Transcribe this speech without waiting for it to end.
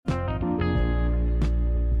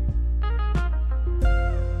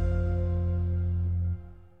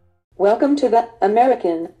Welcome to the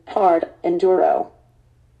American Hard Enduro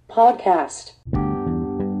Podcast.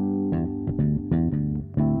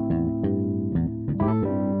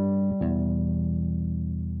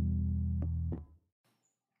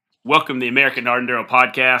 Welcome to the American Hard Enduro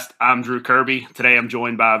Podcast. I'm Drew Kirby. Today I'm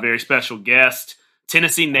joined by a very special guest,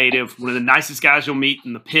 Tennessee native, one of the nicest guys you'll meet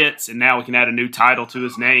in the pits, and now we can add a new title to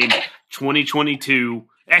his name, 2022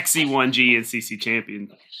 XC1 GNCC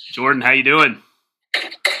champion. Jordan, how you doing?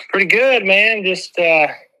 Pretty good, man. Just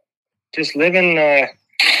living,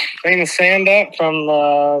 cleaning the sand up from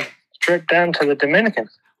the trip down to the Dominican.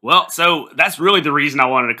 Well, so that's really the reason I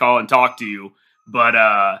wanted to call and talk to you, but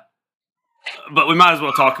we might as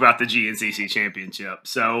well talk about the GNCC championship.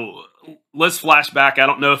 So let's flash back. I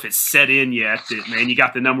don't know if it's set in yet. Man, you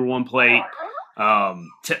got the number one plate.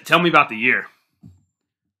 Tell me about the year.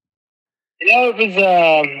 It was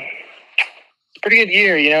a pretty good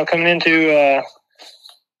year.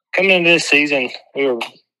 Coming into this season, we were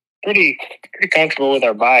pretty comfortable with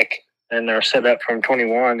our bike and our setup from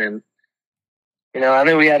 21. And I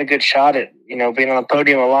knew we had a good shot at being on the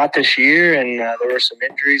podium a lot this year. And there were some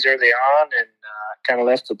injuries early on, and kind of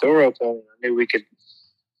left the door open. I knew we could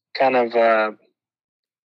kind of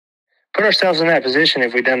put ourselves in that position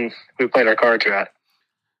if we played our cards right.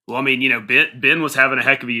 Well, I mean, Ben was having a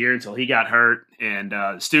heck of a year until he got hurt, and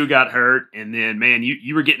Stu got hurt, and then, man,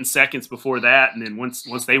 you were getting seconds before that, and then once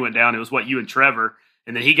they went down, it was you and Trevor,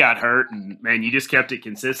 and then he got hurt, and, man, you just kept it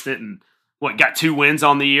consistent, and got 2 wins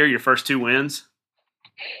on the year, your first 2 wins?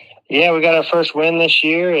 Yeah, we got our first win this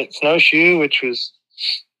year at Snowshoe, which was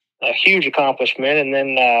a huge accomplishment, and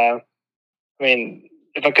then,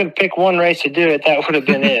 if I could pick one race to do it, that would have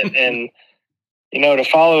been it, and, to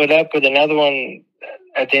follow it up with another one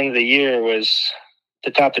at the end of the year was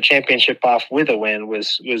to top the championship off with a win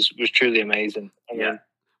was truly amazing. Yeah.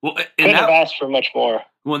 Well, couldn't have asked for much more.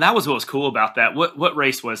 Well, and that was what was cool about that. What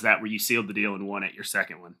race was that where you sealed the deal and won at your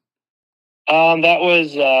second one? That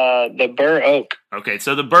was the Burr Oak. Okay,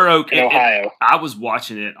 so the Burr Oak in Ohio. I was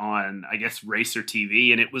watching it on, I guess, Racer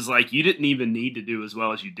TV, and it was like you didn't even need to do as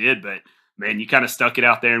well as you did, but man, you kind of stuck it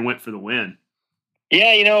out there and went for the win.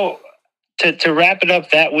 Yeah, to wrap it up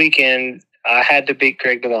that weekend, I had to beat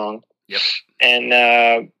Craig DeLong. Yep.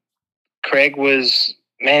 And Craig was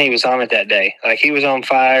on it that day. Like, he was on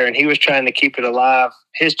fire, and he was trying to keep it alive,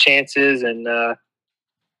 his chances, and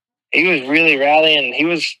he was really rallying. He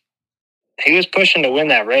was pushing to win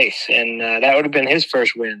that race, and that would have been his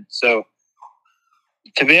first win. So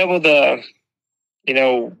to be able to,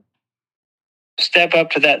 step up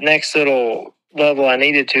to that next little level I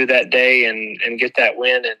needed to that day and get that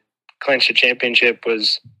win and clinch the championship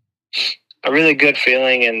was a really good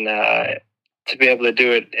feeling, and to be able to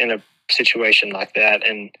do it in a situation like that,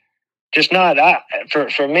 and just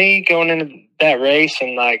for me going into that race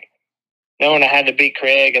and knowing I had to beat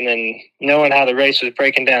Craig, and then knowing how the race was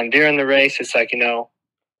breaking down during the race, it's like,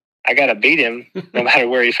 I got to beat him no matter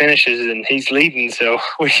where he finishes, and he's leading, so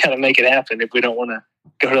we got to make it happen if we don't want to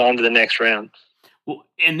go on to the next round. Well,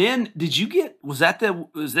 and then was that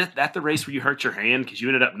the race where you hurt your hand because you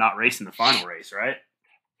ended up not racing the final race, right?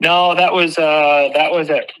 No, that was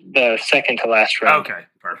at the second to last round. Okay,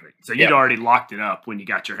 perfect. So you'd already locked it up when you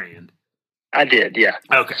got your hand. I did, yeah.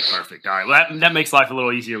 Okay, perfect. All right, well, that makes life a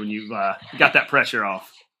little easier when you've got that pressure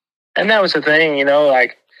off. And that was the thing,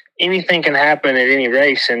 anything can happen at any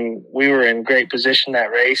race, and we were in great position that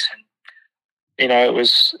race, and it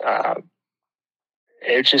was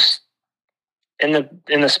just in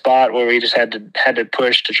the spot where we just had to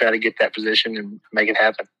push to try to get that position and make it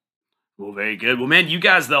happen. Well, very good. Well, man, you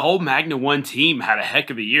guys, the whole Magna 1 team had a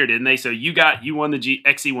heck of a year, didn't they? So you won the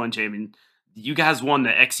XC1 champion. You guys won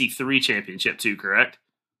the XC3 championship too, correct?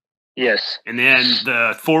 Yes. And then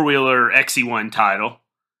the 4-wheeler XC1 title.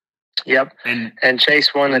 Yep. And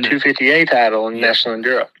Chase won the 250A title in National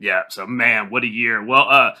Enduro. Yeah. So, man, what a year.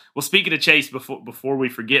 Well, speaking of Chase, before we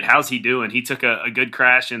forget, how's he doing? He took a good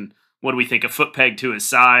crash, and what do we think? A foot peg to his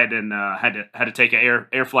side, and had to take an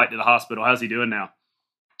air flight to the hospital. How's he doing now?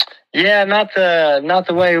 Yeah, not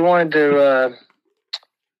the way he wanted to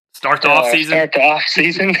start the off season.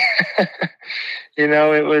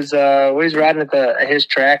 It was we was riding at his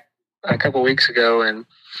track a couple weeks ago, and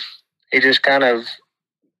he just kind of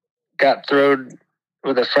got thrown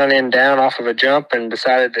with the front end down off of a jump and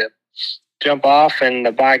decided to jump off, and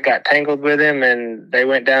the bike got tangled with him, and they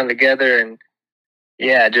went down together, and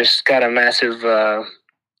just got a massive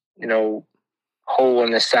hole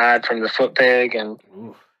in the side from the foot peg, and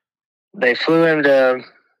they flew him to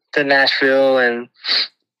Nashville, and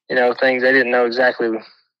things they didn't know exactly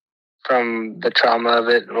from the trauma of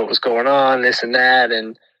it, what was going on, this and that,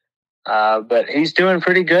 and But he's doing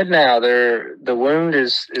pretty good now. The wound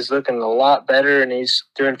is looking a lot better, and he's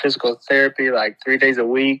doing physical therapy like 3 days a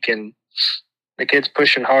week, and the kid's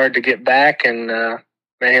pushing hard to get back, and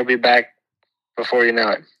man, he'll be back before you know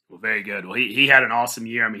it. Well, very good. Well, he had an awesome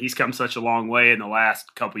year. I mean, he's come such a long way in the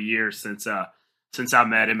last couple of years since I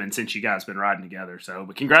met him and since you guys been riding together. So,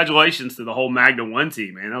 but congratulations to the whole Magna One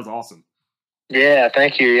team, man. That was awesome. Yeah,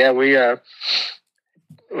 thank you. Yeah,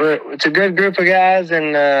 it's a good group of guys,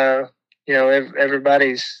 and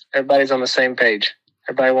everybody's on the same page.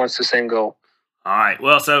 Everybody wants the same goal. All right.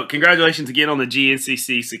 Well, so congratulations again on the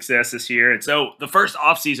GNCC success this year. And so the first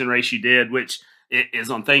off-season race you did, which is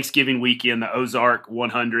on Thanksgiving weekend, the Ozark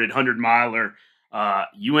 100 miler.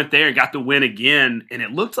 You went there and got the win again, and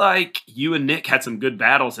it looked like you and Nick had some good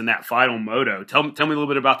battles in that final moto. Tell me a little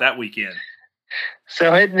bit about that weekend.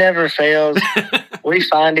 So it never fails. We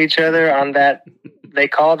find each other on that. They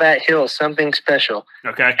call that hill something special.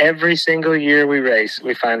 Okay. Every single year we race,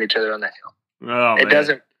 we find each other on that hill. Oh, it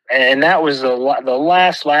doesn't, and that was the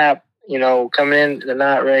last lap. Coming into the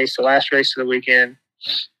night race, the last race of the weekend.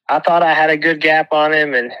 I thought I had a good gap on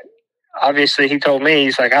him, and obviously he told me,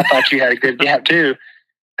 he's like, I thought you had a good gap too.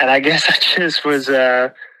 And I guess I just was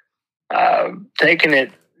taking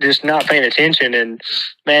it, just not paying attention. And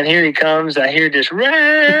man, here he comes. I hear just,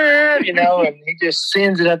 and he just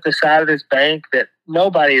sends it up the side of this bank that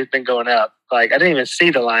nobody has been going up. Like, I didn't even see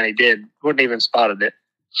the line he did. Wouldn't even spotted it.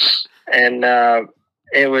 And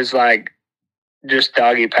it was like just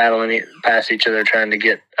doggy paddling past each other, trying to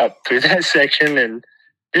get up through that section, and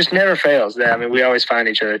just never fails. I mean, we always find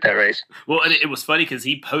each other at that race. Well, and it was funny because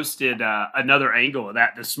he posted another angle of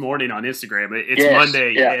that this morning on Instagram. It's yes,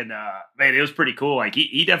 Monday, yeah. And man, it was pretty cool. Like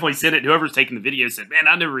he definitely sent it. Whoever's taking the video said, "Man,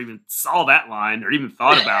 I never even saw that line or even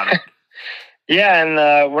thought about it." Yeah,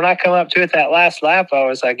 and when I come up to it that last lap, I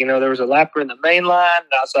was like, there was a lapper in the main line,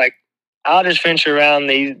 and I was like, I'll just venture around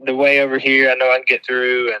the way over here. I know I can get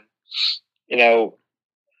through, and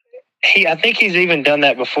I think he's even done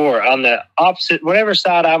that before on the opposite, whatever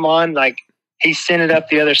side I'm on. Like, he sent it up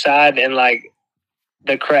the other side, and like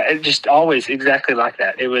the crowd, just always exactly like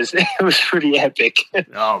that. It was pretty epic.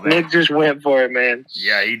 Oh man, Nick just went for it, man.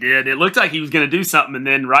 Yeah, he did. It looked like he was going to do something, and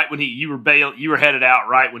then right when you were headed out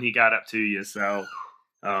right when he got up to you. So,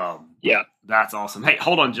 yeah, that's awesome. Hey,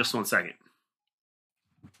 hold on just 1 second.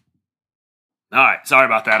 All right, sorry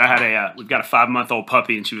about that. I had we've got a 5-month-old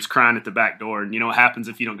puppy, and she was crying at the back door. And you know what happens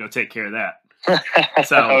if you don't go take care of that?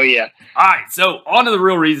 So, oh yeah. All right, so on to the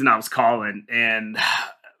real reason I was calling, and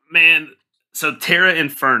man, so Terra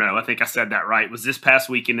Inferno, I think I said that right, was this past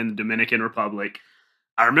weekend in the Dominican Republic.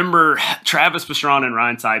 I remember Travis Pastrana and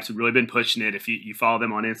Ryan Sipes had really been pushing it. If you follow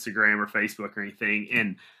them on Instagram or Facebook or anything,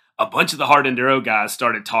 and a bunch of the hard enduro guys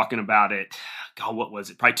started talking about it. God, what was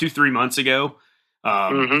it? Probably 2-3 months ago.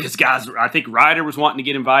 Because guys, I think Ryder was wanting to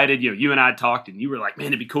get invited. You and I talked, and you were like, "Man,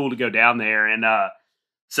 it'd be cool to go down there." And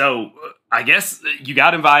so I guess you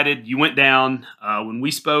got invited. You went down. When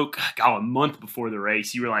we spoke, a month before the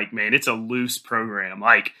race, you were like, "Man, it's a loose program."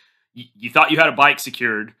 Like you thought you had a bike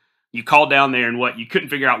secured. You called down there, and you couldn't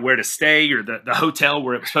figure out where to stay or the hotel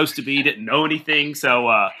where it was supposed to be. Didn't know anything.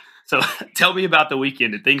 So tell me about the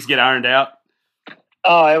weekend. Did things get ironed out?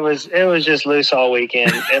 Oh, it was just loose all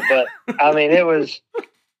weekend. But I mean, it was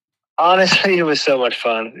so much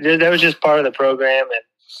fun. That was just part of the program, and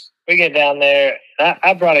we get down there.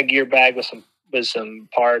 I brought a gear bag with some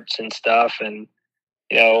parts and stuff, and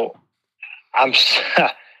I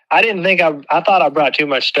didn't think I thought I brought too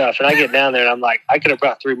much stuff, and I get down there and I'm like, I could have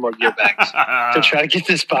brought 3 more gear bags to try to get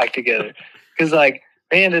this bike together, because like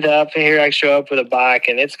they ended up here. I show up with a bike,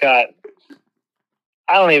 and it's got,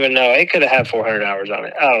 I don't even know. It could have had 400 hours on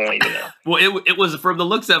it. I don't even know. Well, it was, from the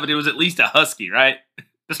looks of it, it was at least a Husky, right?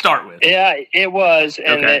 To start with. Yeah, it was.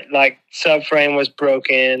 And okay. it, like, subframe was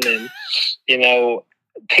broken, and,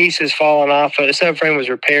 pieces falling off. The subframe was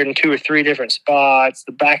repaired in 2 or 3 different spots.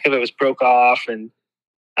 The back of it was broke off. And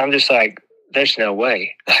I'm just like, there's no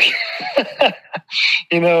way.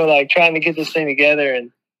 Like trying to get this thing together.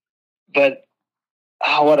 But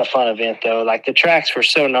what a fun event, though. Like, the tracks were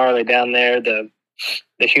so gnarly down there. The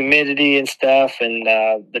humidity and stuff, and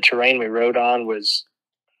the terrain we rode on was,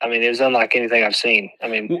 it was unlike anything I've seen. I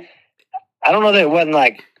don't know that it wasn't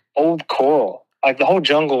like old coral. Like, the whole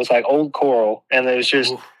jungle was like old coral, and there was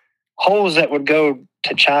just holes that would go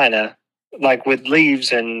to China, like with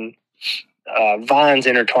leaves and vines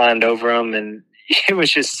intertwined over them, and it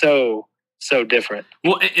was just so different.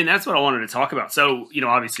 Well, and that's what I wanted to talk about. So,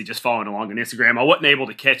 obviously just following along on Instagram, I wasn't able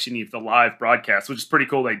to catch any of the live broadcasts, which is pretty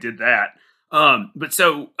cool they did that. But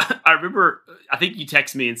so I remember, I think you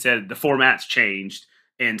texted me and said the format's changed,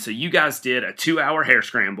 And so you guys did a 2-hour hare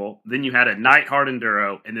scramble, then you had a night hard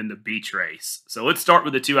enduro, and then the beach race. So let's start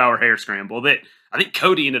with the 2-hour hare scramble that I think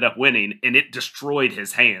Cody ended up winning, and it destroyed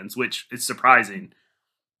his hands, which is surprising.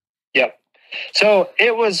 Yep. So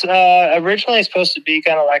it was originally supposed to be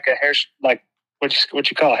kind of like a hare, like what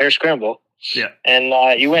you call a hare scramble. Yeah.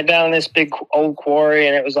 And you went down this big old quarry,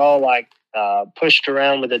 and it was all like pushed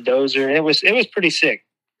around with a dozer, and it was pretty sick.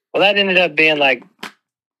 Well, that ended up being like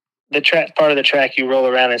the track part of the track you roll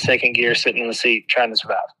around in second gear, sitting in the seat, trying to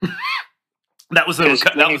survive. That was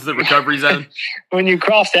the recovery zone. When you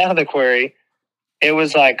crossed out of the quarry, it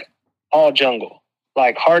was like all jungle,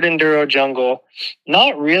 like hard enduro jungle.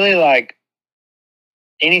 Not really like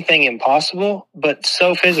anything impossible, but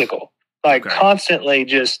so physical. Like constantly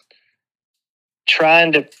just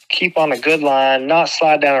trying to keep on a good line, not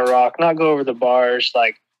slide down a rock, not go over the bars,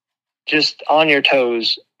 like just on your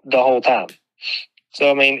toes the whole time. So,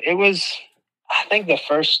 I mean, it was, I think the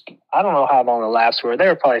first, I don't know how long the laps were. They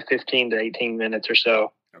were probably 15 to 18 minutes or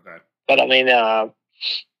so. Okay. But, I mean,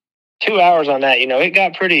 2 hours on that, it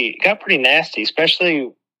got pretty nasty, especially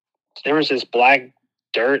there was this black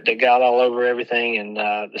dirt that got all over everything, and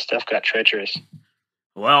the stuff got treacherous.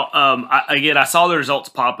 Well, I saw the results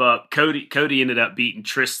pop up. Cody ended up beating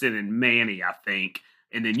Tristan and Manny, I think.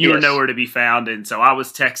 And then you were nowhere to be found. And so I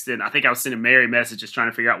was texting, I think I was sending Mary messages trying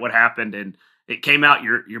to figure out what happened. And it came out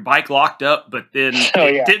your bike locked up, but then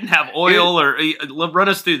it didn't have oil or run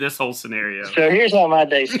us through this whole scenario. So here's how my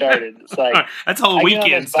day started. It's like that's how the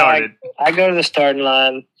weekend started. I go to the starting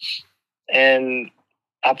line and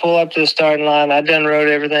I pull up to the starting line. I done rode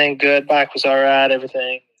everything good. Bike was all right,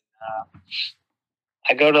 everything.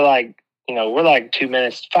 I go to we're like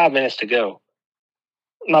 5 minutes to go.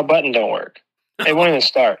 My button don't work. It won't even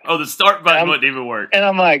start. Oh, the start button wouldn't even work. And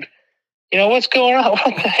I'm like, what's going on?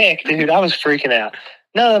 What the heck, dude? I was freaking out.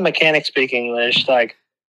 None of the mechanics speak English. Like,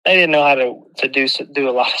 they didn't know how to do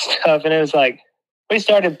a lot of stuff. And it was like, we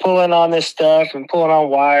started pulling on this stuff and pulling on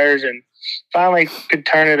wires and finally could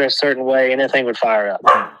turn it a certain way and the thing would fire up.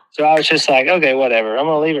 So I was just like, okay, whatever. I'm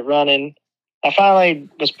going to leave it running. I finally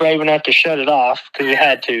was brave enough to shut it off because we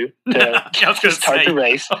had to start the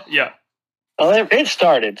race. Yeah. Well, it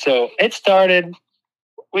started. So it started.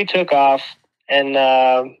 We took off. And,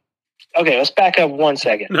 okay, let's back up 1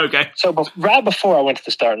 second. Okay. So right before I went to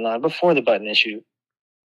the starting line, before the button issue,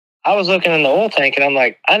 I was looking in the oil tank and I'm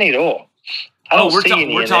like, I need oil. We're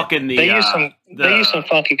talking the they use some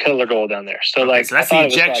funky colored oil down there. So so that's the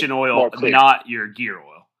injection oil, not your gear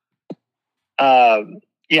oil.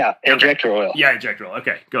 Yeah, injector oil. Yeah, injector oil.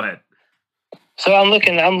 Okay, go ahead. So I'm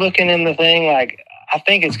looking in the thing, like I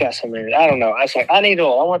think it's got some in it. I don't know. I was like, I need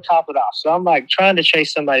oil. I want to top it off. So I'm like trying to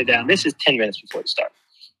chase somebody down. This is 10 minutes before the start.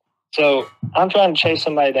 So I'm trying to chase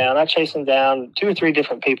somebody down. I chase them down, 2 or 3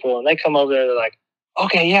 different people, and they come over there. They're like,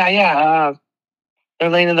 okay, yeah. They're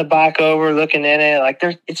leaning the bike over, looking in it. Like,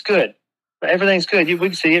 it's good. Everything's good. We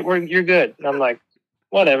can see it. You're good. And I'm like,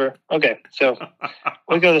 whatever. Okay. So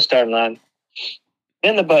we go to the starting line.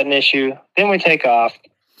 Then the button issue. Then we take off.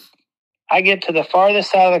 I get to the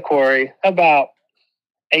farthest side of the quarry, about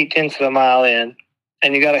 0.8 of a mile in,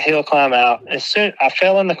 and you got a hill climb out. As soon I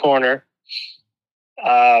fell in the corner,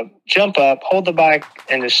 jump up, hold the bike,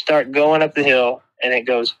 and just start going up the hill, and it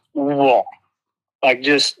goes whoa, like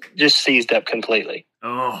just seized up completely.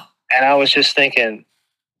 Oh, and I was just thinking,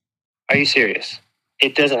 are you serious?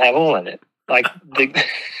 It doesn't have oil in it. Like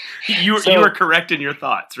you were correct in your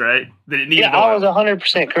thoughts, right? That it needed oil. I was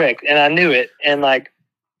 100% correct, and I knew it, and like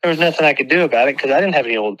there was nothing I could do about it because I didn't have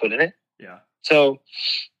any oil to put in it. Yeah. So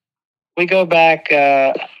we go back.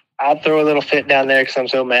 I throw a little fit down there because I'm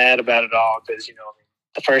so mad about it all because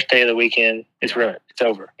the first day of the weekend, it's ruined. It's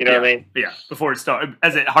over. You know what I mean? Yeah. Before it started,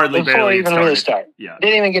 as it hardly before barely it even really started. Yeah.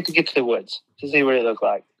 Didn't even get to the woods to see what it looked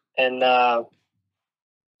like. And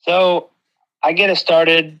so I get it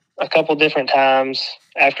started a couple different times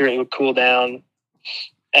after it would cool down.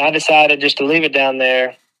 And I decided just to leave it down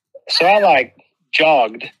there. So I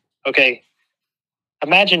jogged. Okay.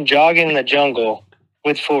 Imagine jogging in the jungle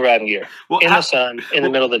with full riding gear in the sun in the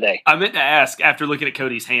middle of the day. I meant to ask, after looking at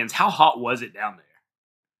Cody's hands, how hot was it down there?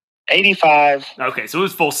 85. Okay, so it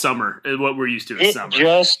was full summer, what we're used to in summer. It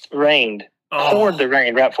just rained. Poured the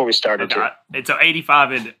rain right before we started. Okay. And so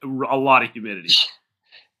 85 and a lot of humidity.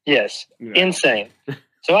 Yes. Yeah. Insane.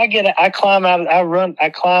 So I climb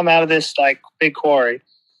out of this big quarry,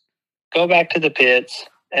 go back to the pits,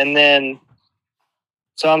 and then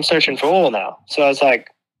so I'm searching for oil now. So I was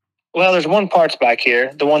like, well, there's one parts back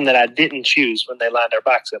here, the one that I didn't choose when they lined our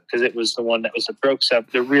bikes up because it was the one that was the broke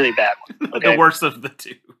up, the really bad one. Okay? The worst of the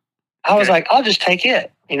two. I was like, I'll just take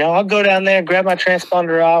it. I'll go down there, grab my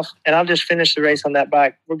transponder off, and I'll just finish the race on that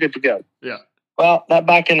bike. We're good to go. Yeah. Well, that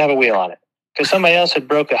bike didn't have a wheel on it because somebody else had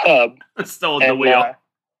broke a hub. Stole the wheel.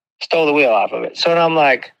 Stole the wheel off of it. So I'm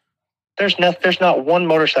like, there's not one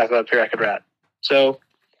motorcycle up here I could ride. So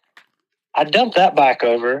I dumped that bike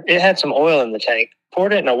over. It had some oil in the tank,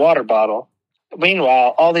 poured it in a water bottle.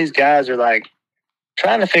 Meanwhile, all these guys are like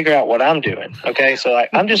trying to figure out what I'm doing. Okay. So like,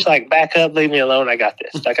 I'm just like, back up, leave me alone. I got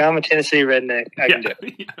this. Like, I'm a Tennessee redneck. I can do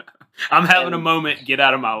it. I'm having a moment. Get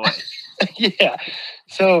out of my way. Yeah.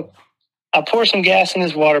 So I pour some gas in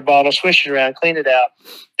this water bottle, swish it around, clean it out.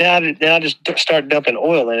 Then I just start dumping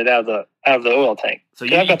oil in it out of the oil tank. So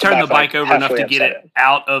you turn the bike over enough to get it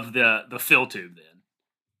out of the fill tube then?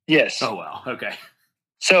 Yes. Oh, wow. Okay.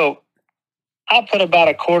 So I put about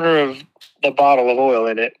a quarter of the bottle of oil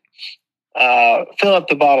in it, fill up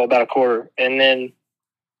the bottle about a quarter, and then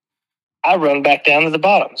I run back down to the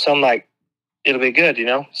bottom. So I'm like, it'll be good,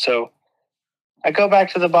 So I go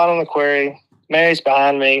back to the bottom of the quarry. Mary's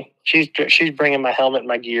behind me. She's bringing my helmet and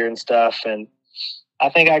my gear and stuff. And I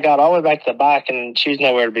think I got all the way back to the bike, and she's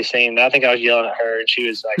nowhere to be seen. I think I was yelling at her, and she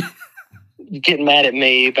was like getting mad at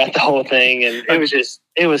me about the whole thing. And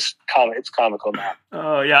it's comical now.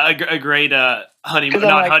 Oh yeah, a great honeymoon,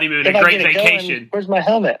 not like, honeymoon, a great vacation. Going, where's my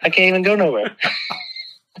helmet? I can't even go nowhere.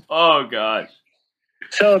 Oh gosh.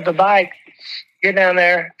 So the bike, get down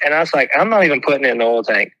there, and I was like, I'm not even putting it in the oil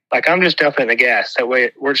tank. Like, I'm just dumping in the gas. That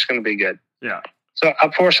way, we're just going to be good. Yeah. So I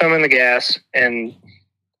pour some in the gas, and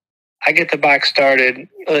I get the bike started.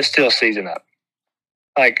 It's still seizing up.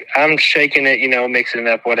 Like, I'm shaking it, mixing it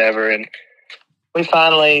up, whatever. And we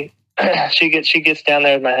finally, she gets down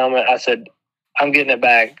there with my helmet. I said, I'm getting it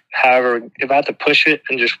back. However, if I have to push it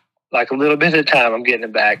and just like a little bit at a time, I'm getting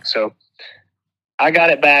it back. So I got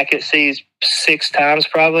it back. It seized 6 times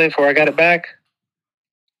probably before I got it back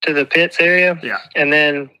to the pits area. Yeah. And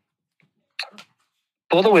then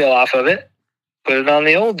pull the wheel off of it, put it on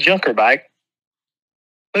the old junker bike,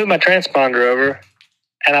 move my transponder over,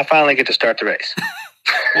 and I finally get to start the race.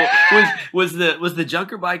 Well, was the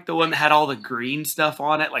junker bike the one that had all the green stuff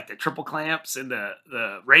on it, like the triple clamps and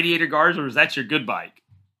the radiator guards, or was that your good bike?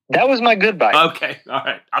 That was my good bike. Okay, all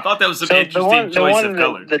right. I thought that was some interesting choice of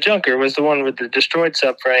colors. The junker was the one with the destroyed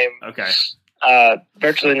subframe. Okay.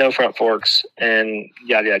 Virtually no front forks, and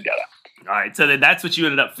yada yada yada. All right, so then that's what you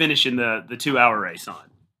ended up finishing the 2-hour race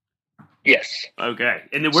on. Yes. Okay,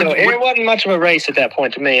 and then it wasn't much of a race at that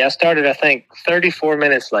point to me. I started, I think, 34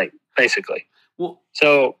 minutes late, basically. Well,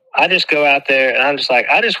 so I just go out there, and I'm just like,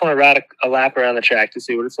 I just want to ride a lap around the track to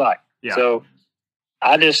see what it's like. Yeah. So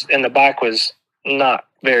and the bike was not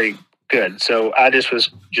very good, so I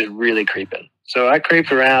was just really creeping. So I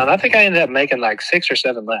creeped around. I think I ended up making like 6 or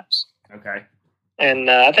 7 laps. Okay. And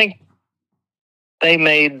I think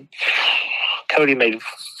Cody made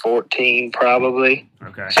 14 probably.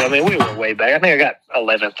 Okay. So, I mean, we were way back. I think I got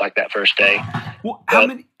 11th like that first day. Well, how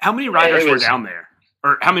many riders were down there?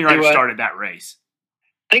 Or how many riders started that race?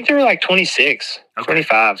 I think there were like 26,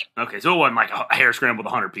 25. Okay, so it wasn't like a hair scramble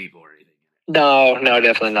with 100 people or anything. No,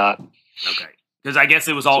 definitely not. Okay. Because I guess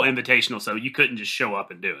it was all invitational, so you couldn't just show up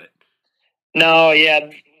and do it. No, yeah.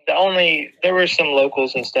 There were some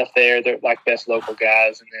locals and stuff there. They're like best local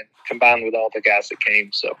guys, and then combined with all the guys that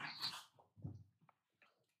came. So,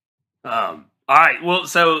 all right. Well,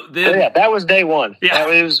 so then that was day one. Yeah,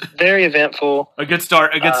 it was very eventful. A good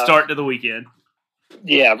start. Start to the weekend.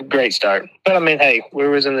 Yeah, great start. But I mean, hey, we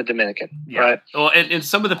was in the Dominican, right? Well, and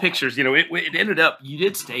some of the pictures, it ended up. You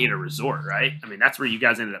did stay at a resort, right? I mean, that's where you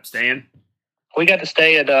guys ended up staying. We got to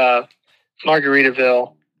stay at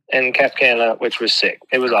Margaritaville in Cap Cana, which was sick.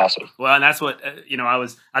 It was awesome. Well, and that's what,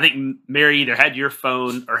 I think Mary either had your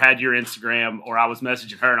phone or had your Instagram, or I was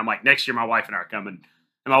messaging her, and I'm like, next year my wife and I are coming.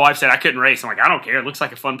 And my wife said I couldn't race. I'm like, I don't care. It looks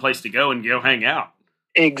like a fun place to go and go hang out.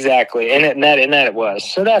 Exactly. And that it was.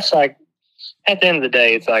 So that's like, at the end of the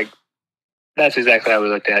day, it's like, that's exactly how we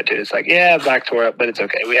looked at it too. It's like, yeah, back tore up, but it's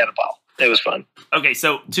okay. We had a ball. It was fun. Okay,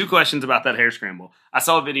 so 2 questions about that hair scramble. I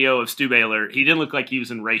saw a video of Stu Baylor. He didn't look like he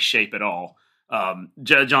was in race shape at all.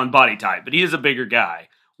 Judge on body type, but he is a bigger guy.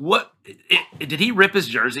 Did he rip his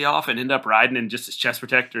jersey off and end up riding in just his chest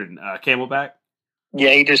protector and Camelback?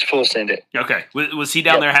 Yeah, he just full send it. Okay, was he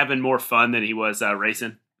down there having more fun than he was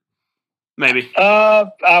racing? Maybe.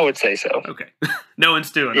 I would say so. Okay, knowing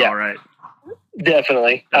Stu and all right.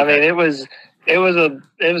 Definitely. Okay. I mean, it was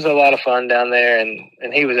a lot of fun down there,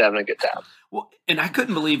 and he was having a good time. Well, and I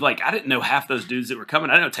couldn't believe, I didn't know half those dudes that were coming.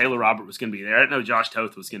 I didn't know Taylor Robert was going to be there. I didn't know Josh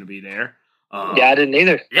Toth was going to be there. Yeah, I didn't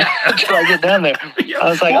either. Yeah. Until I get down there. I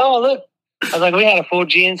was like, oh, look. I was like, we had a full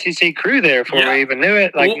GNCC crew there before we even knew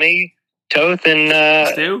it. Me, Toth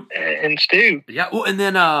Stu? and Stu. Yeah. Well, and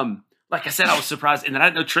then like I said, I was surprised, and then I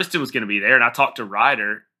didn't know Tristan was going to be there, and I talked to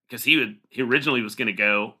Ryder because he originally was going to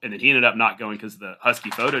go, and then he ended up not going because of the Husky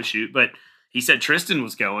photo shoot. But he said Tristan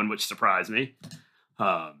was going, which surprised me.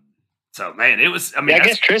 So man, it was. I mean, I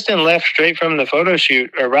guess Tristan left straight from the photo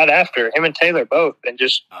shoot, or right after him and Taylor both, and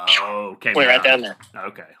just went right down there.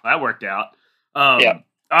 Okay, well, that worked out. Yeah.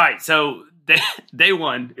 All right, so day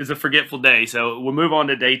one is a forgetful day, so we'll move on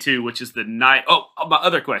to day two, which is the night. Oh, my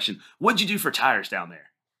other question: what'd you do for tires down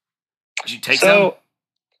there? Did you take some? So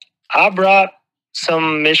I brought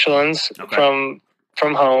some Michelins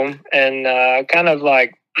from home, and kind of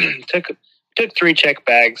like took 3 check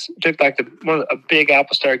bags. Took like a big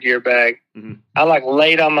Apple Star gear bag. Mm-hmm. I like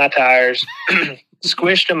laid on my tires,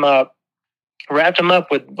 squished them up, wrapped them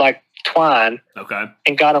up with like twine. Okay.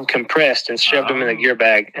 And got them compressed and shoved them in the gear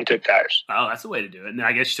bag and took tires. Oh, that's the way to do it. And then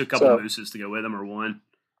I guess you took a couple of mooses to go with them, or one.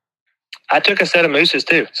 I took a set of mooses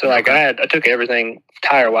too. So like I took everything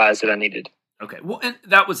tire wise that I needed. Okay. Well, and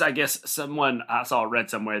that was, I guess, someone I read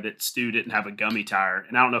somewhere that Stu didn't have a gummy tire.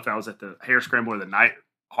 And I don't know if I was at the Hare Scramble or the night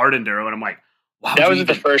hard enduro. And I'm like, wow. That was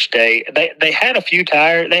the first day. They had a few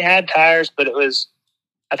tires. They had tires, but it was,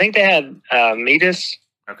 I think they had Metis,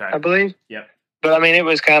 I believe. Yep. But I mean, it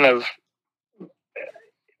was kind of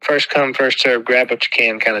first come, first serve, grab what you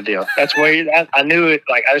can kind of deal. That's where I knew it.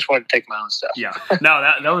 Like, I just wanted to take my own stuff. Yeah. No,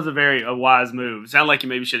 that was a wise move. Sounded like you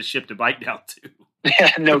maybe should have shipped a bike down too.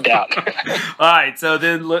 Yeah, no doubt. All right, so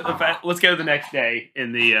then let's go to the next day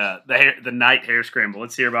in the night Hare Scramble.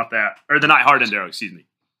 Let's hear about that, or the night hard enduro. Excuse me.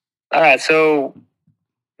 All right, so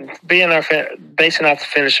basing off the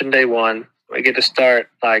finish in day one, we get to start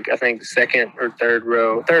like I think second or third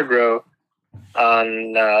row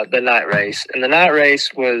on the night race, and the night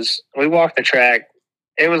race was we walked the track.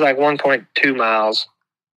 It was like 1.2 miles,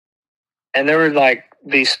 and there were like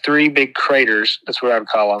these 3 big craters. That's what I would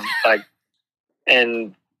call them, like.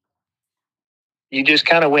 And you just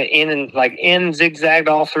kind of went in zigzagged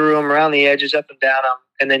all through them, around the edges, up and down them,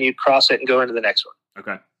 and then you cross it and go into the next one.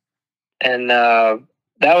 Okay. And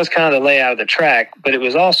that was kind of the layout of the track, but it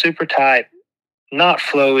was all super tight, not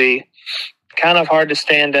flowy, kind of hard to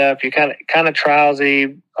stand up. You kind of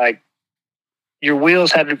trialsy, like your wheel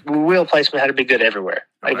placement had to be good everywhere.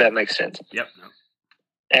 Like that makes sense. Yep.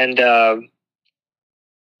 And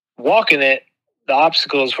walking it, the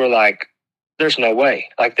obstacles were like, there's no way.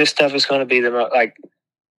 Like this stuff is going to be the like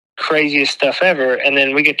craziest stuff ever. And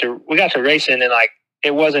then we got to racing, and like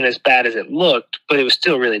it wasn't as bad as it looked, but it was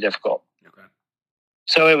still really difficult. Okay.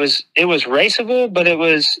 So it was raceable, but it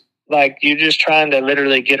was like you're just trying to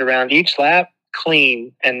literally get around each lap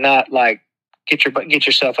clean and not like get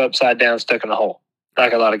yourself upside down stuck in a hole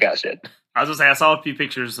like a lot of guys did. I was gonna say I saw a few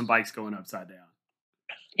pictures of some bikes going upside down.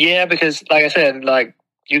 Yeah, because like I said, like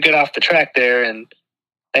you get off the track there and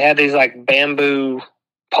they had these like bamboo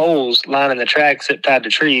poles lining the track, tied to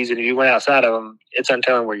trees, and if you went outside of them, it's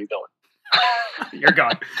untelling where you're going. You're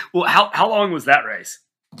gone. Well, how long was that race?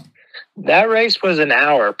 That race was an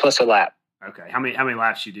hour plus a lap. Okay. How many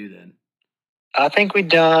laps you do then? I think we'd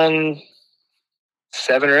done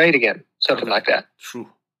 7 or 8 again, something like that. True.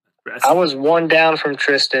 I was 1 down from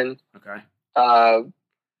Tristan. Okay.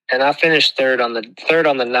 And I finished third on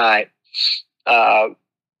the night.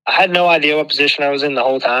 I had no idea what position I was in the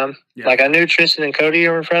whole time. Yeah. Like I knew Tristan and Cody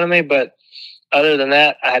were in front of me, but other than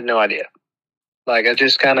that, I had no idea. Like I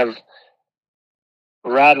just kind of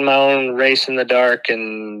riding my own race in the dark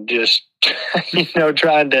and just,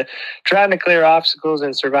 trying to clear obstacles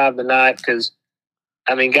and survive the night. Cause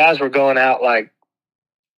I mean, guys were going out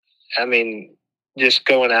just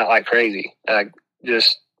going out like crazy. Like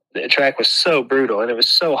just the track was so brutal and it was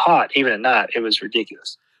so hot, even at night. It was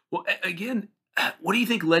ridiculous. Well, again, what do you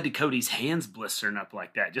think led to Cody's hands blistering up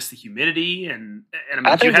like that? Just the humidity and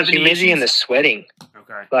I think the humidity and the sweating.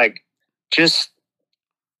 Okay. Like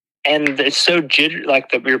and it's so jittery,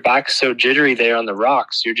 like your bike's so jittery there on the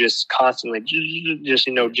rocks. You're just constantly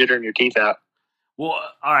jittering your teeth out. Well,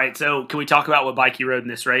 all right. So can we talk about what bike you rode in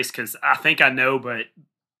this race? Because I think I know, but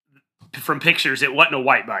from pictures, it wasn't a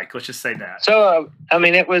white bike. Let's just say that. So,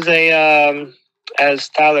 it was as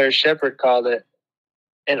Tyler Shepard called it,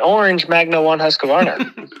 an orange Magna 1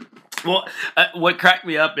 Husqvarna. Well, what cracked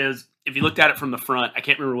me up is if you looked at it from the front, I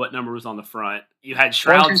can't remember what number was on the front. You had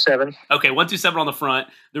shrouds. 127. Okay, 127 on the front.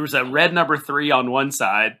 There was a red number 3 on one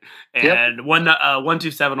side and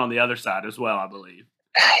 127 on the other side as well, I believe.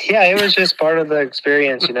 Yeah, it was just part of the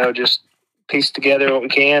experience, just piece together what we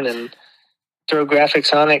can and throw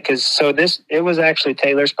graphics on it. It was actually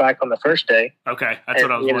Taylor's bike on the first day. Okay, that's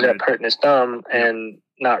what I was wondering. He ended up hurting his thumb and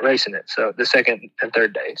not racing it. So the second and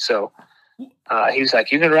third day. So He was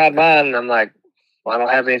like, "You can ride mine," and I'm like, "Well, I don't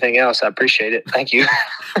have anything else. I appreciate it. Thank you."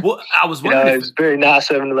 Well, I was wondering. It was very nice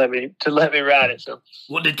of him to let me ride it. So,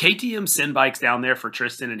 well, did KTM send bikes down there for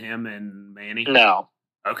Tristan and him and Manny? No.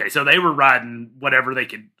 Okay, so they were riding whatever they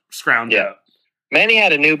could scrounge up. Manny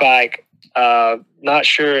had a new bike. Not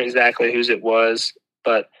sure exactly whose it was,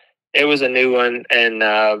 but it was a new one,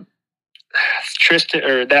 and Tristan,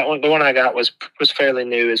 or that one, the one I got was fairly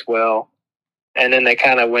new as well. And then they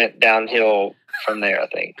kind of went downhill from there, I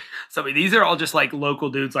think. So I mean, these are all just like local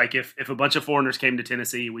dudes. Like if a bunch of foreigners came to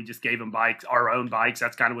Tennessee, we just gave them bikes, our own bikes.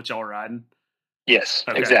 That's kind of what y'all are riding. Yes,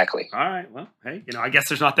 exactly. All right. Well, hey, I guess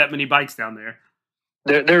there's not that many bikes down there.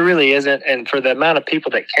 There really isn't. And for the amount of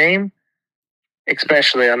people that came,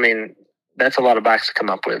 especially, I mean, that's a lot of bikes to come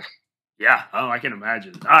up with. Yeah. Oh, I can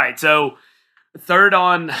imagine. All right. So third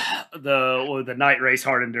on the night race,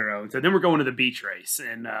 hard enduro. So then we're going to the beach race,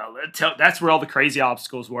 and that's where all the crazy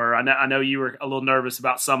obstacles were. I know you were a little nervous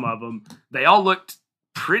about some of them. They all looked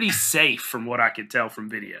pretty safe from what I could tell from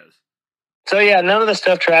videos. So yeah, none of the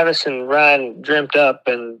stuff Travis and Ryan dreamt up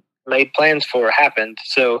and made plans for happened.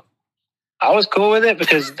 So I was cool with it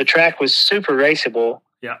because the track was super raceable.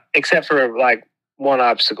 Yeah. Except for like one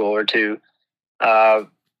obstacle or two.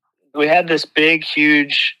 We had this big,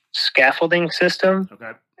 huge scaffolding system.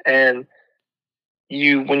 Okay. And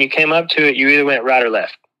when you came up to it, you either went right or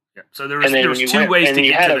left. Yeah. So there was two ways to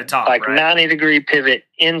get to the top, like right? 90-degree pivot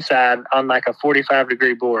inside on like a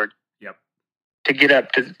 45-degree board. Yep. To get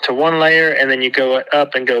up to one layer, and then you go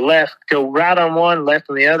up and go left, go right on one, left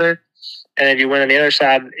on the other. And if you went on the other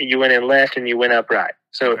side, you went in left and you went up right.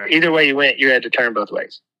 So either way you went, you had to turn both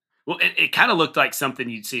ways. Well, it kind of looked like something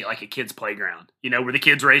you'd see at like a kid's playground, where the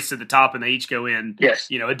kids race to the top and they each go in,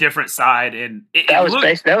 a different side. And that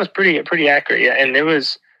was pretty accurate. Yeah. And it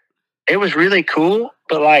was really cool,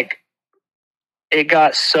 but like it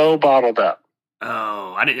got so bottled up.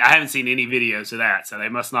 Oh, I haven't seen any videos of that. So they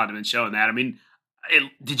must not have been showing that. I mean,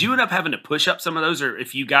 did you end up having to push up some of those, or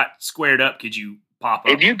if you got squared up, could you pop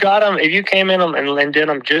up? If you came in them and did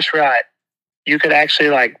them just right, you could actually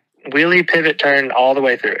like wheelie, pivot, turn all the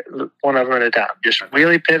way through it, one of them at a time. Just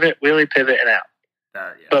wheelie, pivot, and out.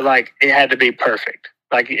 Yeah. But like it had to be perfect.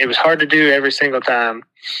 Like it was hard to do every single time,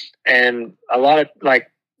 and a lot of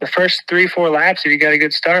like the first 3-4 laps, if you got a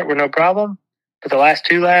good start, were no problem. But the last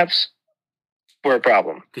 2 laps were a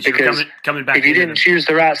problem because coming back. If you didn't choose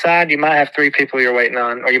the right side, you might have 3 people you're waiting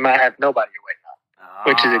on, or you might have nobody you're waiting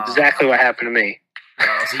on, which is exactly what happened to me.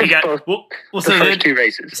 So you got the first 2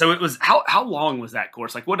 races. So it was how long was that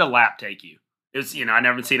course? Like, what did a lap take you? It was I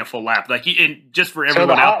never seen a full lap. Like, just for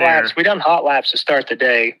everyone out there. Laps, we done hot laps to start the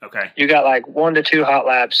day. Okay. You got like 1 to 2 hot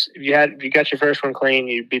laps. If you got your first one clean,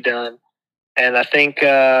 you'd be done. And I think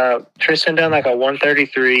Tristan done like a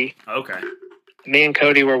 133. Okay. Me and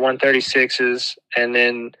Cody were 136s, and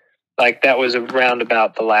then like that was around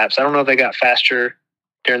about the laps. I don't know if they got faster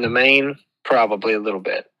during the main. Probably a little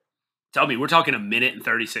bit. Tell me, we're talking 1 minute and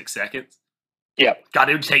 36 seconds? Yeah. God,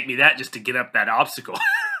 it would take me that just to get up that obstacle.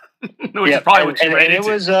 Which is probably what you ran into. It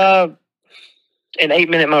was an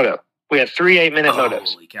 8-minute moto. We had 3 8-minute motos.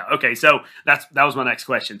 Holy cow. Okay, so that was my next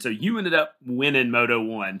question. So you ended up winning Moto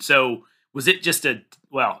 1. So was it just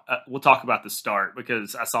we'll talk about the start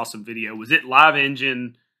because I saw some video. Was it live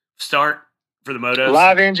engine start for the motos?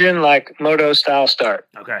 Live engine, like moto style start.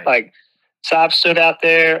 Okay. Like Saab stood out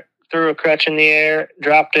there, threw a crutch in the air,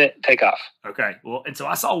 dropped it, take off. Okay. Well, and so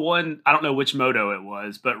I saw one, I don't know which moto it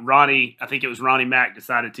was, but I think it was Ronnie Mack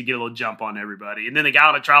decided to get a little jump on everybody. And then the guy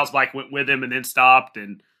on a trials bike went with him and then stopped.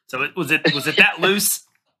 And so was it that loose?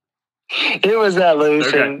 It was that loose.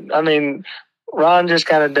 Okay. And I mean, Ron just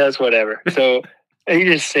kind of does whatever. So he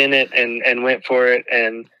just sent it and went for it.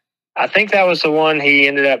 And I think that was the one he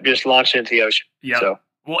ended up just launching into the ocean. Yeah. So.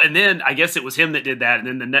 Well, and then I guess it was him that did that,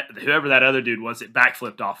 and then whoever that other dude was, it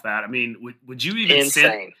backflipped off that. I mean, would you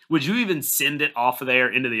even send it off of there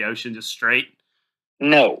into the ocean just straight?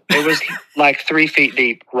 No, it was like 3 feet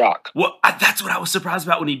deep rock. Well, that's what I was surprised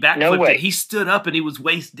about when he backflipped. No way. He stood up and he was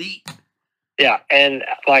waist deep. Yeah, and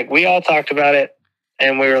like we all talked about it,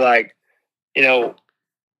 and we were like, can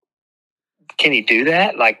you do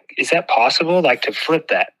that? Like, is that possible? Like to flip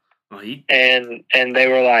that? Well, and they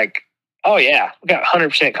were like, oh, yeah, we got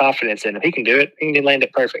 100% confidence in him. He can do it. He can land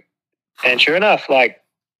it perfect. And sure enough, like,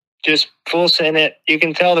 just full send it. You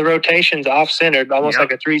can tell the rotation's off-centered, almost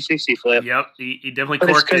like a 360 flip. Yep, he definitely corked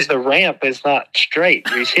it. But it's because it. the ramp is not straight.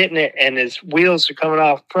 He's hitting it, and his wheels are coming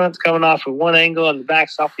off. Front's coming off with one angle, and the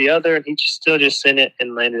back's off the other, and he still just sent it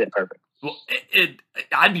and landed it perfect. Well,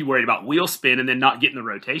 I'd be worried about wheel spin and then not getting the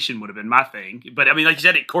rotation would have been my thing. But, I mean, like you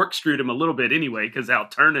said, it corkscrewed him a little bit anyway because how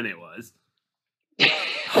turning it was.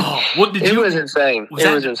 Oh, what did It you? was insane. Was It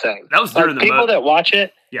that- was insane. That was during the people that watch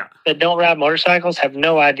it Yeah. that don't ride motorcycles have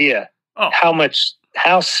no idea Oh,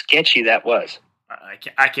 how sketchy that was.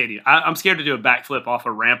 I can't even. I'm scared to do a backflip off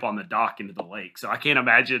a ramp on the dock into the lake, so I can't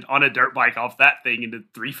imagine on a dirt bike off that thing into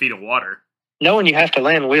 3 feet of water. Knowing you have to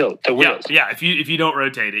land wheels. Yeah. If you don't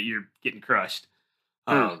rotate it, you're getting crushed.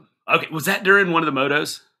 Okay, was that during one of the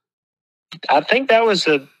motos? I think that was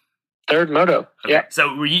the third moto. Okay. Yeah.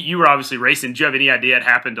 So you were obviously racing. Did you have any idea it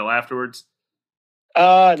happened till afterwards?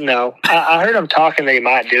 No. I heard them talking they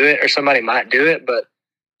might do it or somebody might do it, but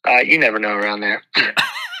you never know around there. Yeah.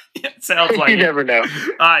 It sounds like you never know.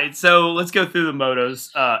 All right, so let's go through the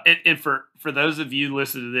motos. And for those of you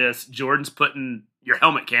listening to this, Jordan's putting your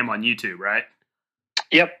helmet cam on YouTube, right?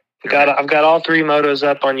 Yep. I've got all 3 motos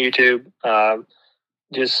up on YouTube.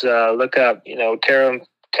 Just look up,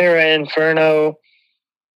 Terra Inferno.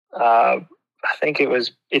 I think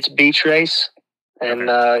it's Beach Race, and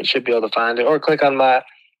you should be able to find it. Or click on my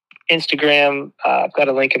Instagram. I've got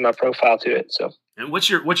a link in my profile to it. So. And what's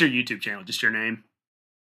your YouTube channel? Just your name?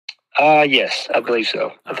 Yes, I believe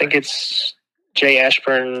so. I think it's J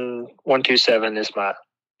Ashburn 127 is my.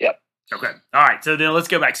 Yep. Okay. All right. So then let's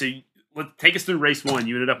go back. So take us through race 1.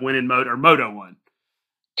 You ended up winning Moto 1.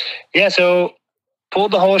 Yeah. So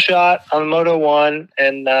pulled the whole shot on Moto 1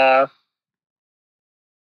 and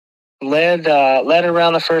led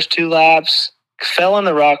around the first 2 laps. Fell in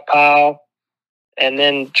the rock pile, and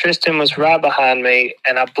then Tristan was right behind me,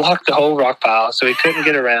 and I blocked the whole rock pile, so he couldn't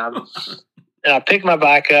get around. And I picked my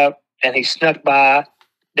bike up, and he snuck by,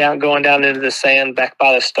 going down into the sand back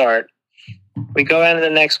by the start. We go into the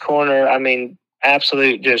next corner. I mean,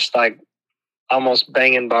 absolute just like almost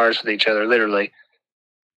banging bars with each other, literally.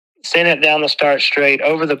 Send it down the start straight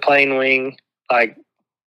over the plane wing,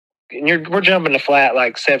 we're jumping the flat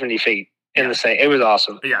like 70 feet in the sand. It was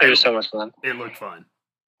awesome. Yeah, it was so much fun. It looked fun.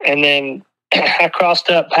 And then I crossed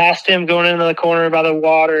up past him going into the corner by the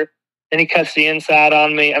water. Then he cuts the inside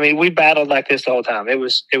on me. I mean, we battled like this the whole time. It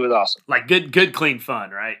was awesome. Like good, clean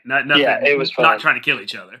fun, right? Nothing, yeah, it was fun. Not trying to kill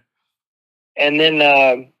each other. And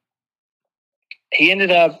then he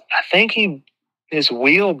ended up, I think his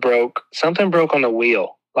wheel broke. Something broke on the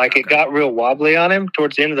wheel. It got real wobbly on him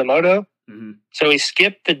towards the end of the moto. Mm-hmm. So he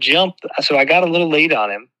skipped the jump. So I got a little lead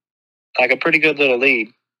on him, like a pretty good little lead.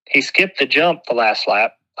 He skipped the jump the last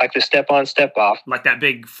lap, like the step on, step off. Like that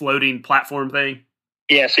big floating platform thing?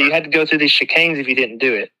 Yeah, so you had to go through these chicanes if you didn't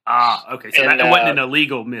do it. Okay. So that wasn't an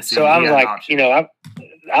illegal missing. So I was like,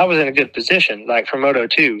 I was in a good position, like for Moto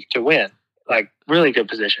 2 to win, like really good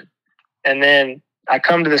position. And then I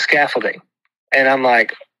come to the scaffolding, and I'm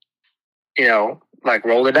like,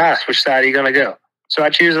 roll the dice. Which side are you going to go? So I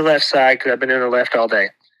choose the left side because I've been in the left all day.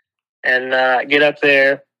 And I get up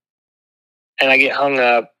there, and I get hung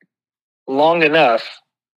up long enough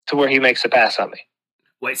to where he makes a pass on me.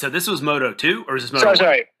 Wait, so this was Moto 2 or is this Moto 1?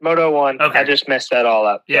 Sorry, Moto 1. Okay. I just messed that all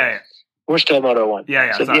up. Yeah. We're still Moto 1.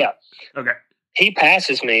 Yeah. So, yeah. Okay. He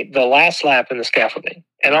passes me the last lap in the scaffolding.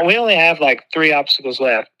 And we only have 2 obstacles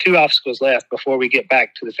left before we get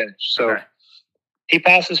back to the finish. So he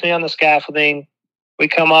passes me on the scaffolding. We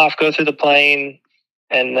come off, go through the plane,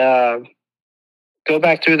 and go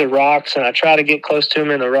back through the rocks. And I try to get close to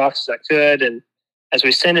him in the rocks as I could. And as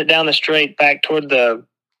we send it down the straight back toward the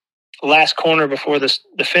last corner before the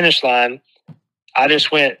finish line, I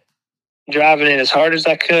just went driving in as hard as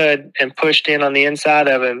I could and pushed in on the inside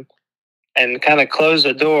of him and kind of closed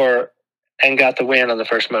the door and got the win on the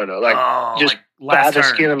first moto. By the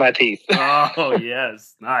skin of my teeth. Oh,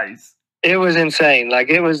 yes. Nice. It was insane.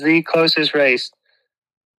 It was the closest race.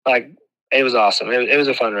 It was awesome. It was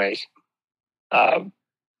a fun race. And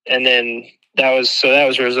then that was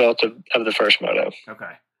a result of the first moto.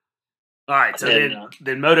 Okay. All right, so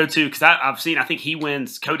then Moto 2, because I think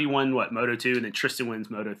Cody won, Moto 2, and then Tristan wins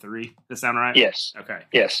Moto 3. Does that sound right? Yes. Okay.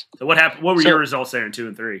 Yes. So what happened? What were your results there in 2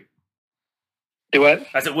 and 3? Do what?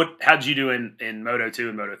 I said, how did you do in Moto 2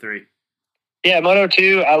 and Moto 3? Yeah, Moto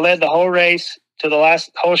 2, I led the whole race to the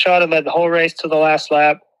last whole shot. I led the whole race to the last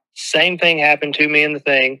lap. Same thing happened to me in the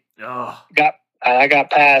thing. Oh. I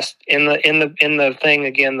got passed in the thing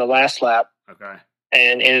again the last lap. Okay.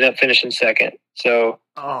 And ended up finishing second. So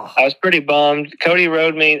I was pretty bummed. Cody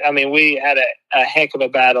rode me. I mean, we had a heck of a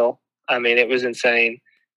battle. I mean, it was insane.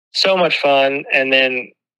 So much fun. And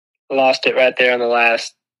then lost it right there on the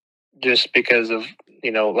last just because of,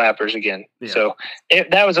 lappers again. Yeah. So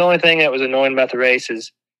that was the only thing that was annoying about the race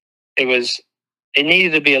is it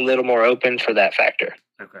needed to be a little more open for that factor.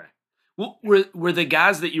 Okay. Well, were the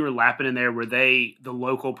guys that you were lapping in there, were they the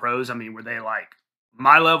local pros? I mean, were they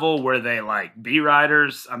my level? Were they B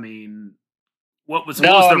riders? I mean, what was the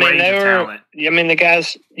range of talent? I mean,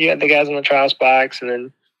 you had the guys on the trial spikes, and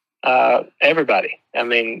then everybody. I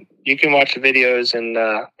mean, you can watch the videos and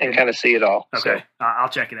kind of see it all. Okay, so. I'll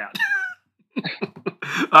check it out.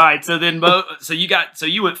 All right, so then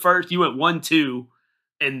you went first. You went 1-2,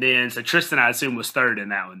 and then so Tristan, I assume, was third in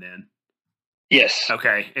that one. Then yes.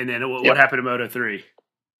 Okay, and then what happened to Moto 3?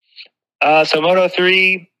 So Moto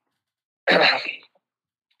 3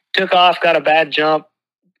 took off, got a bad jump,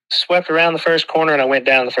 swept around the first corner, and I went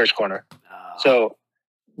down the first corner. So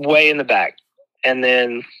way in the back, and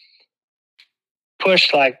then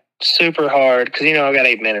pushed like super hard because I got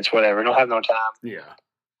 8 minutes, whatever. Don't have no time. Yeah.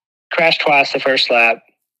 Crashed twice the first lap.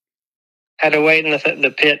 Had to wait in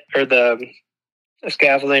the pit or the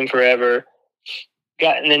scaffolding forever.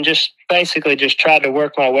 And then just basically just tried to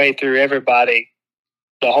work my way through everybody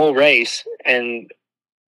the whole race. And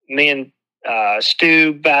me and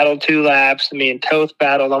Stu battled 2 laps. Me and Toth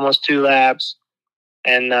battled almost 2 laps.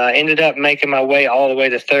 And ended up making my way all the way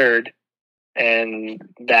to third. And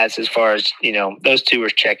that's as far as, those 2 were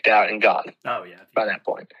checked out and gone. Oh, yeah. By that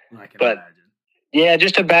point. I can imagine. Yeah,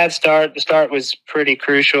 just a bad start. The start was pretty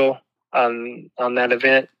crucial on that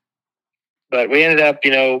event. But we ended up,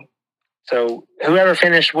 so whoever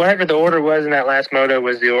finished, whatever the order was in that last moto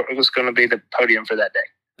was going to be the podium for that day.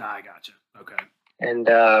 I gotcha. Okay. And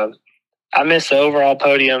I missed the overall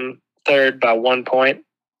podium third by 1 point.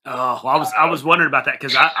 Oh, well, I was wondering about that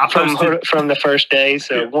because I posted from the first day,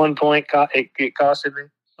 so 1 point it costed me.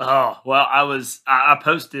 Oh, well, I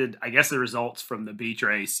posted, I guess, the results from the beach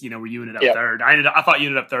race, where you ended up third. I thought you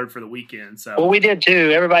ended up third for the weekend. So well, we did too.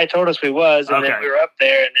 Everybody told us we was, and then we were up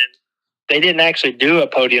there, and then they didn't actually do a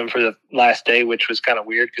podium for the last day, which was kind of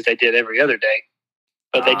weird because they did every other day.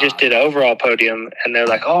 But they just did an overall podium, and they're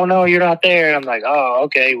like, "Oh no, you're not there." And I'm like, "Oh,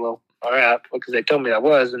 okay, well, all right," because they told me I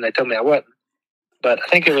was, and they told me I wasn't. But I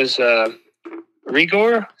think it was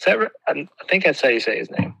Rigor. Is that right? I think that's how you say his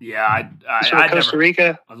name. Yeah, Costa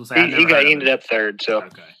Rica. I was gonna say, he ended up third. So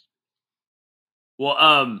okay. Well,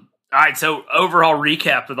 all right. So overall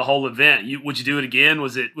recap of the whole event. Would you do it again?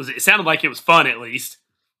 Was it? It sounded like it was fun at least.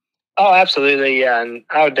 Oh, absolutely, yeah, and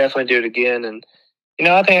I would definitely do it again. And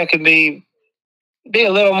I think I could be a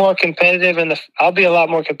little more competitive I'll be a lot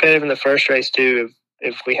more competitive in the first race too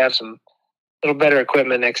if we have some little better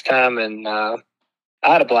equipment next time. And I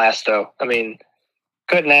had a blast though. I mean,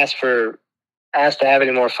 couldn't ask to have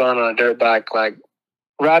any more fun on a dirt bike. Like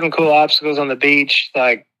riding cool obstacles on the beach,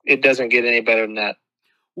 like it doesn't get any better than that.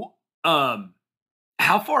 Well,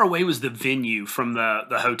 how far away was the venue from the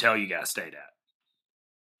hotel you guys stayed at?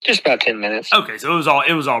 Just about 10 minutes. Okay, so it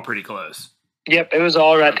was all pretty close. Yep, it was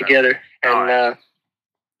all right together, and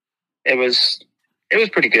it was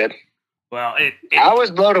pretty good. Well, I was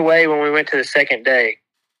blown away when we went to the second day,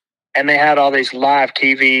 and they had all these live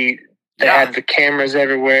TV. They had the cameras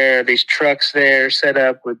everywhere. These trucks there set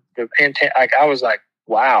up with the antenna. Like I was like,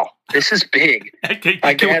 "Wow, this is big!" They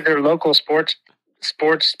had their local sports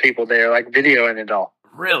people there, like videoing it all.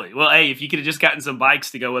 Really? Well, hey, if you could have just gotten some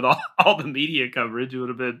bikes to go with all the media coverage, it would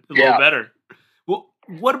have been a little better. Well,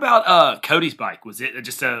 what about Cody's bike? Was it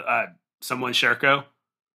just someone Sherco?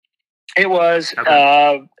 It was.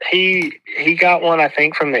 Okay. He got one, I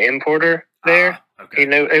think, from the importer there. Okay.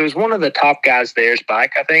 It was one of the top guys there's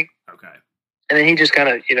bike, I think. Okay. And then he just kind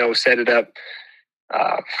of, set it up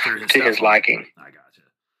to his liking. I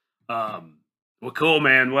gotcha. Well, cool,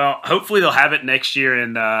 man. Well, hopefully they'll have it next year,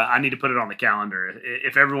 and I need to put it on the calendar.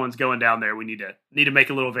 If everyone's going down there, we need to make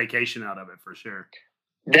a little vacation out of it for sure.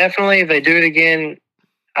 Definitely, if they do it again,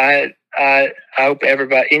 I hope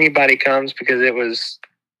anybody comes because it was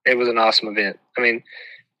an awesome event. I mean,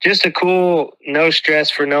 just a cool, no stress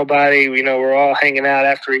for nobody. We're all hanging out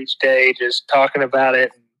after each day, just talking about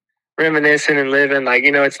it, reminiscing and living. Like,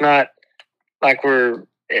 it's not like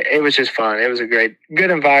it was just fun. It was a good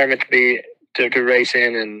environment to race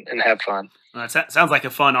in and have fun. Well, that sounds like a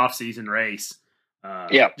fun off-season race.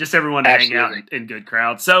 Yeah, just everyone to hang out in good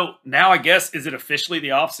crowds. So now I guess, is it officially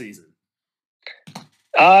the off-season?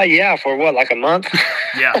 Yeah, for what, like a month?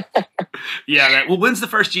 Yeah. Yeah. Well, when's the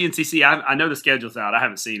first GNCC? I know the schedule's out. I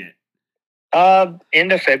haven't seen it.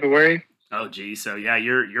 End of February. Oh, geez. So, yeah,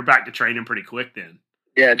 you're back to training pretty quick then.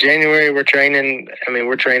 Yeah, January we're training. I mean,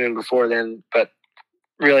 we're training before then, but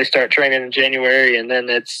really start training in January, and then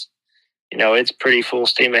it's pretty full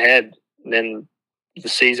steam ahead. And then the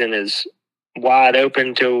season is wide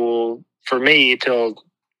open till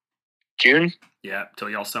June. Yeah, till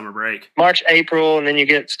y'all summer break. March, April, and then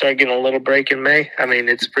you start getting a little break in May. I mean,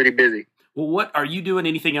 it's pretty busy. Well, what are you doing?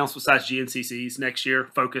 Anything else besides GNCCs next year?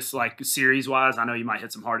 Focus like series wise. I know you might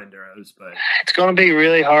hit some hard enduros, but it's going to be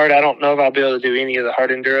really hard. I don't know if I'll be able to do any of the hard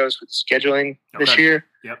enduros with scheduling this year.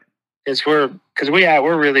 Yep. Because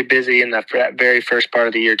we're really busy in the very first part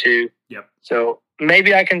of the year too. Yep. So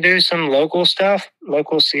maybe I can do some local stuff,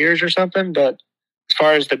 local Sears or something. But as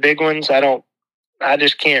far as the big ones, I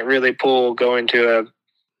just can't really going to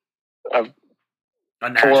a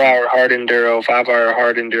 4-hour hard enduro, 5-hour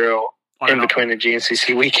hard enduro in between the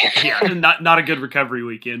GNCC weekend. Yeah, not a good recovery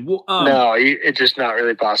weekend. Well, no, it's just not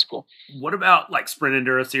really possible. What about like sprint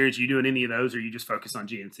enduro series? Are you doing any of those, or you just focus on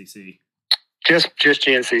GNCC? Just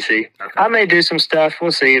GNCC. Okay. I may do some stuff.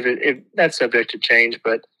 We'll see if that's subject to change,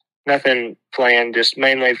 but nothing planned. Just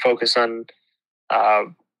mainly focus on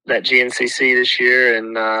that GNCC this year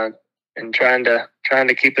and trying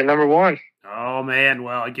to keep it number one. Oh, man.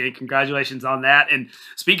 Well, again, congratulations on that. And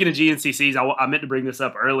speaking of GNCCs, I meant to bring this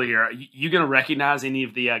up earlier. You going to recognize any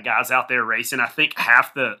of the guys out there racing? I think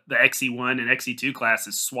half the XC1 and XC2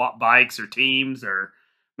 classes swap bikes or teams or,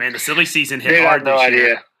 man, the silly season hit hard this year.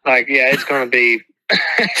 Idea. Like, yeah, it's going to be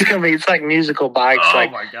it's like musical bikes. Oh,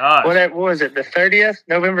 like, my gosh. What was it, the 30th?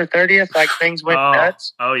 November 30th? Like, things went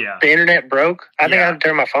nuts. Oh, yeah. The internet broke. I think I had to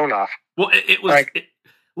turn my phone off. Well, it was like...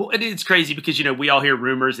 it's crazy because, we all hear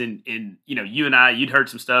rumors and you and I, you'd heard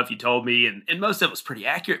some stuff you told me and most of it was pretty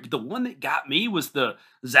accurate. But the one that got me was the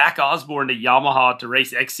Zach Osborne to Yamaha to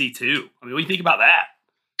race XC2. I mean, what do you think about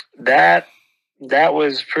that? That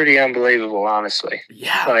was pretty unbelievable, honestly.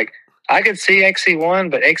 Yeah. Like, I could see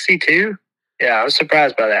XC1, but XC2, yeah, I was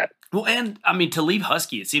surprised by that. Well, and I mean, to leave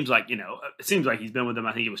Husky, it seems like he's been with them.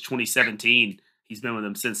 I think it was 2017. He's been with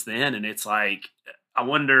them since then. And it's like, I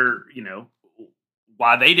wonder,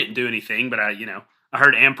 why they didn't do anything, but I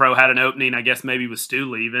heard Ampro had an opening, I guess maybe with Stu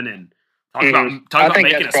leaving and talking about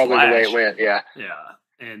making a splash. Probably the way it went, yeah. Yeah.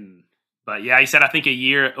 But he said, I think a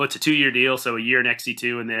year, it's a 2-year deal. So a year in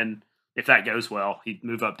XC2. And then if that goes well, he'd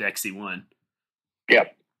move up to XC1.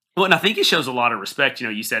 Yep. Well, and I think it shows a lot of respect.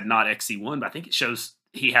 You said not XC1, but I think it shows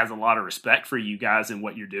he has a lot of respect for you guys and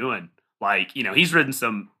what you're doing. Like, he's ridden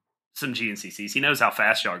some GNCCs. He knows how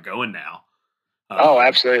fast y'all are going now.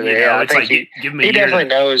 Absolutely. Yeah, I think he definitely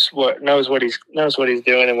knows what he's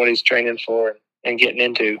doing and what he's training for and getting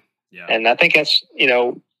into. Yeah. And I think that's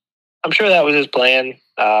I'm sure that was his plan.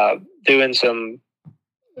 Doing some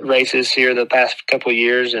races here the past couple of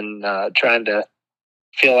years and trying to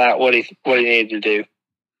feel out what he needed to do.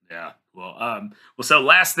 Yeah. Well, so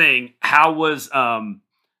last thing, how was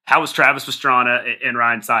Travis Pastrana and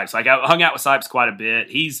Ryan Sipes? Like, I hung out with Sipes quite a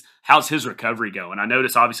bit. How's his recovery going? I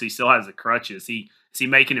noticed obviously he still has the crutches. Is he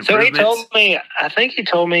making improvements? So I think he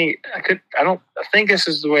told me, I think this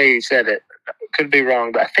is the way he said it. Could be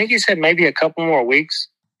wrong, but I think he said maybe a couple more weeks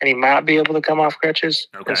and he might be able to come off crutches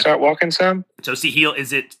and start walking some. So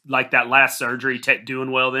is it like that last surgery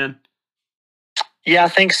doing well then? Yeah, I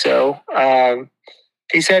think so.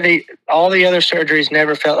 He said all the other surgeries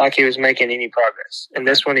never felt like he was making any progress. And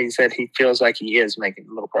this one, he said he feels like he is making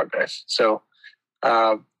a little progress. So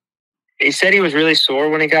he said he was really sore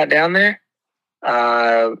when he got down there.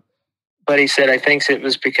 But he said, I think it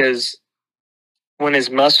was because when his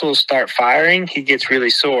muscles start firing, he gets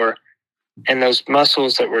really sore. And those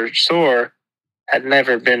muscles that were sore have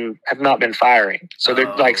not been firing. So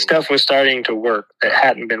they're like stuff was starting to work that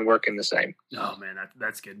hadn't been working the same. Oh man,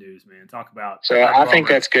 that's good news, man. I think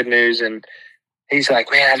that's good news. And he's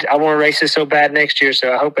like, man, I want to race this so bad next year.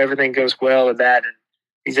 So I hope everything goes well with that. And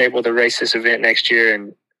he's able to race this event next year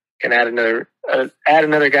and can add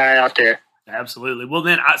another guy out there. Absolutely. Well,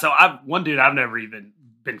 then, one dude I've never even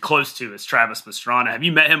been close to is Travis Pastrana. Have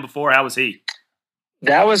you met him before? How was he?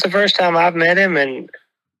 That was the first time I've met him, and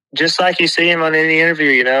just like you see him on any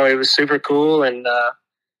interview, it was super cool and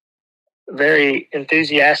very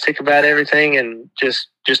enthusiastic about everything and just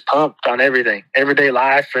pumped on everything, everyday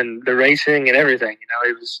life and the racing and everything.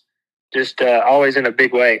 It was just always in a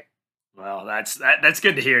big way. Well, that's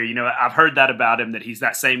good to hear. I've heard that about him, that he's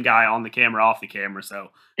that same guy on the camera, off the camera. So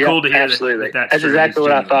cool to hear. Absolutely. That's exactly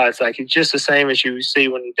what I thought. It's like he's just the same as you see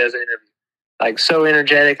when he does an interview. Like so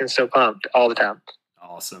energetic and so pumped all the time.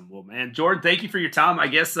 Awesome. Well, man, Jordan, thank you for your time. I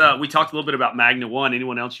guess we talked a little bit about Magna One.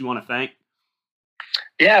 Anyone else you want to thank?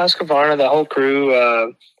 Yeah, Oscar Varna, the whole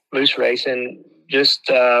crew, Moose Racing,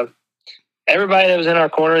 just everybody that was in our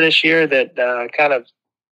corner this year that kind of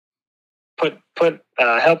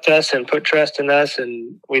helped us and put trust in us,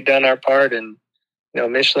 and we've done our part. And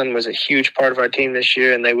Michelin was a huge part of our team this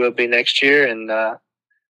year, and they will be next year. And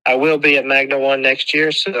I will be at Magna One next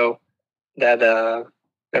year, so that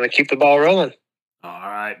going to keep the ball rolling. All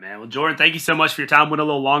right. right, man. Well, Jordan, thank you so much for your time. Went a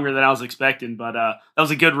little longer than I was expecting, but that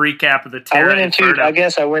was a good recap of the Terra Inferno. I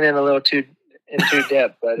guess I went in a little too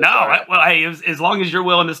depth. But no, right. Well, hey, as long as you're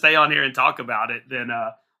willing to stay on here and talk about it, then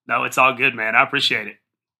no, it's all good, man. I appreciate it.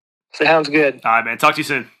 Sounds good. All right, man. Talk to you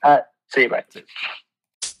soon. All right. See you,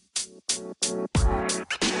 bye.